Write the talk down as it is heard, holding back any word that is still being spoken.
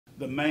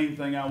the main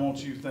thing I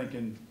want you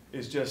thinking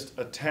is just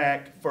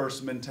attack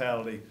first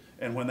mentality.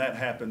 And when that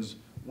happens,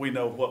 we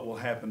know what will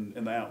happen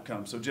in the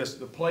outcome. So just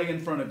the play in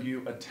front of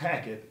you,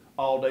 attack it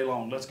all day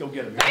long. Let's go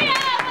get it.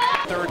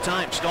 Third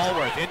time,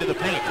 Stallworth into the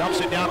paint,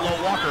 dumps it down low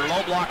Walker,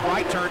 low block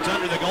right, turns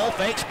under the goal,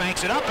 fakes,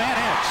 banks it up, and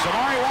in.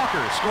 Samari Walker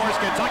scores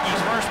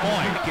Kentucky's first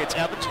point. Gets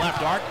Evans,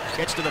 left arc,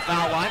 gets to the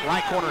foul line,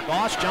 right corner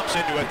Goss, jumps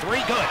into a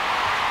three, good.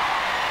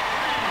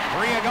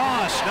 Maria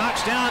Goss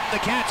knocks down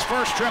the Cats'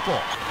 first triple.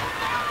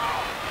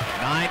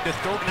 9 to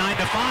 5,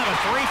 a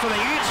three for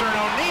the answer, and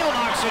O'Neal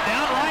knocks it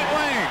down right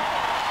wing.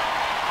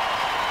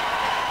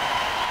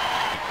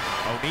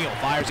 O'Neal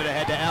fires it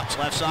ahead to Epps,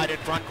 left side in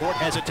front court,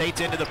 hesitates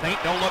into the paint,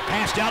 no look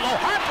pass down low,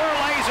 Harper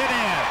lays it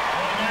in.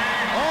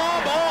 Oh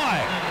boy!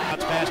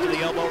 Bounce pass to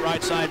the elbow,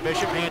 right side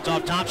Bishop, hands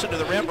off Thompson to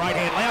the rim, right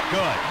hand layup,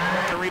 good.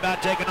 The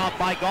rebound taken off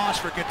by Goss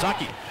for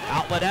Kentucky.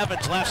 Outlet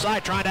Evans, left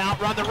side, trying to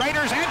outrun the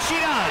Raiders, and she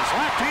does!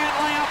 Left hand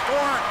layup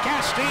for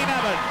Castine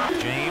Evans.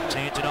 James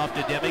hands it off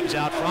to Demings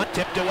out front,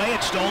 tipped away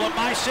and stolen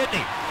by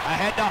Sidney.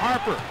 Ahead to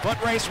Harper, foot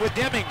race with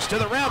Demings to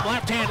the rim,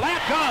 left hand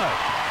layup, good!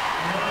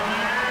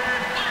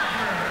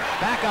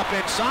 Back up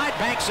inside,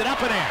 banks it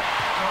up and in.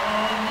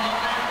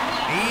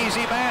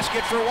 Easy basket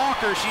for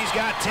Walker. She's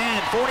got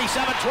 10,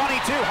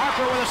 47-22.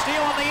 Harper with a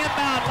steal on the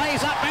inbound,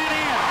 lays up and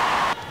in.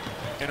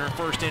 In her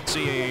first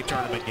NCAA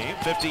tournament game,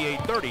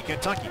 58-30.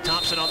 Kentucky.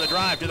 Thompson on the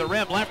drive to the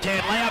rim,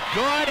 left-hand layup,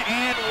 good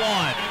and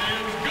one.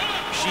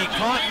 She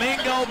caught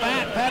Mingo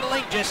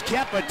backpedaling, just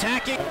kept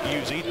attacking.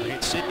 Usey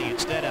hits Sidney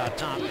instead out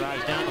top,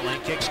 drives down the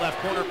lane, kicks left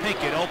corner,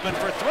 Pinkett open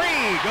for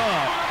three,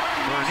 good.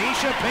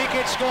 Bernicia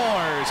Pinkett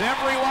scores.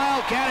 Every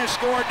Wildcat has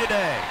scored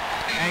today.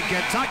 And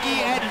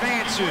Kentucky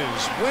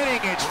advances, winning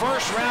its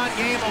first round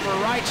game over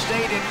Wright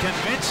State in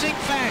convincing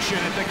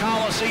fashion at the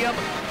Coliseum,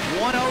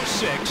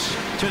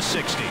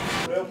 106-60.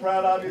 Real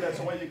proud of you. That's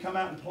the way you come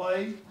out and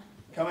play.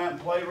 Come out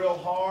and play real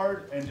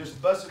hard and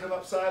just busted them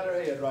upside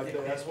their head right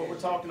there. That's what we're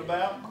talking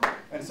about.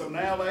 And so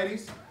now,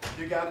 ladies,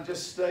 you got to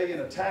just stay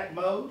in attack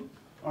mode.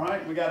 All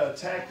right, we got to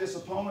attack this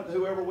opponent,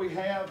 whoever we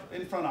have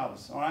in front of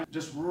us. All right,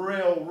 just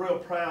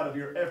real proud of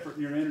your effort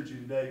and your energy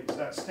today. It was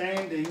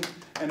outstanding,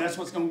 and that's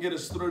what's going to get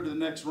us through to the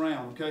next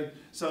round. Okay,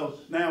 so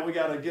now we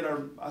got to get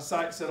our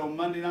sights set on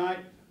Monday night.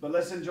 But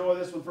let's enjoy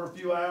this one for a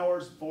few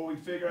hours before we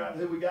figure out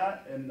who we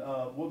got, and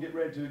we'll get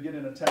ready to get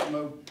in attack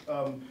mode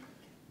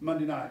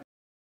Monday night.